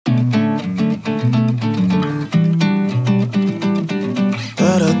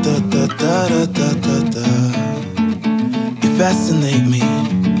da da da da. You fascinate me.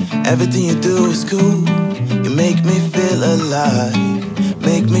 Everything you do is cool. You make me feel alive,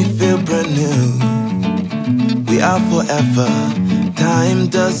 make me feel brand new. We are forever. Time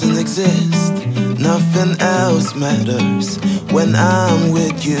doesn't exist. Nothing else matters when I'm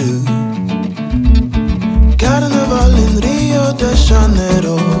with you. Carnival in Rio de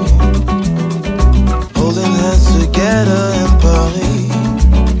Janeiro, holding hands together in Paris.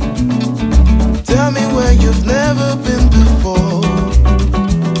 Tell me where you've never been before.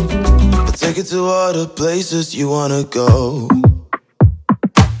 I'll take you to all the places you wanna go.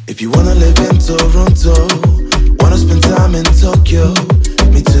 If you wanna live in Toronto, wanna spend time in Tokyo,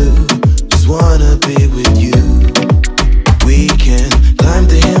 me too, just wanna be with you. We can climb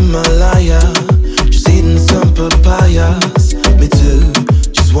the Himalaya, just eating some papayas, me too,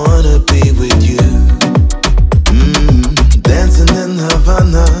 just wanna be with you. Dancing in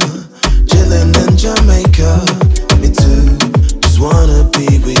Havana, chilling in Jamaica, me too, just wanna be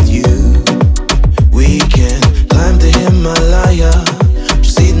with you. We can climb the Himalaya,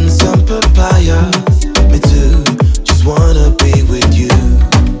 just eating some papayas, me too, just wanna be with you.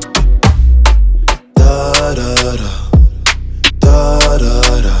 Da da da, da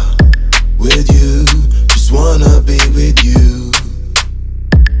da da, with you, just wanna be with you.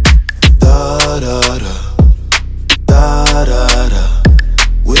 Da da da, da da da,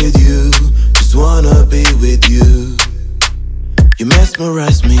 with you, just wanna be with you. You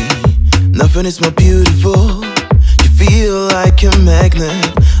mesmerize me, nothing is more beautiful. You feel like a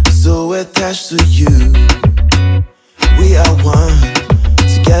magnet, I'm so attached to you. We are one,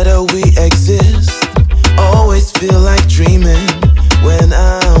 together we exist. Always feel like dreaming when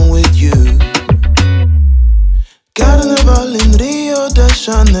I'm with you. Carnival in Rio de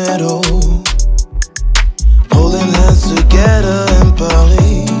Janeiro, holding hands together in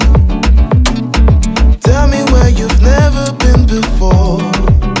Paris. Tell me where you've never been before.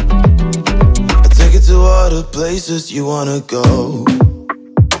 I'll take you to all the places you wanna go.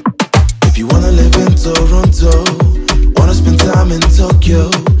 If you wanna live in Toronto, wanna spend time in Tokyo,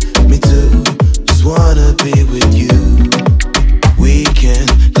 me too, just wanna be with you. We can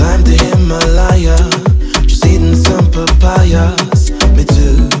climb the Himalaya, just eating some papayas, me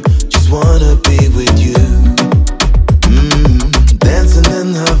too, just wanna be with you. Dancing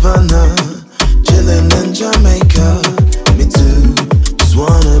in Havana, chilling in Jamaica, me too, just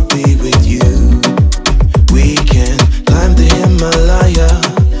wanna be with you. We can climb the Himalaya,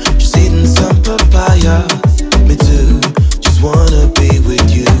 just eating some papayas, me too, just wanna be with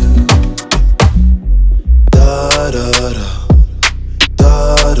you. Da da da,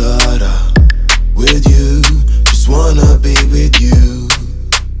 da da da, with you, just wanna be with you.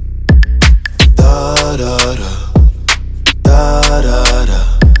 Da da da, da da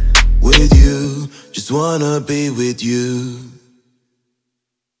da, with you, just wanna be with you.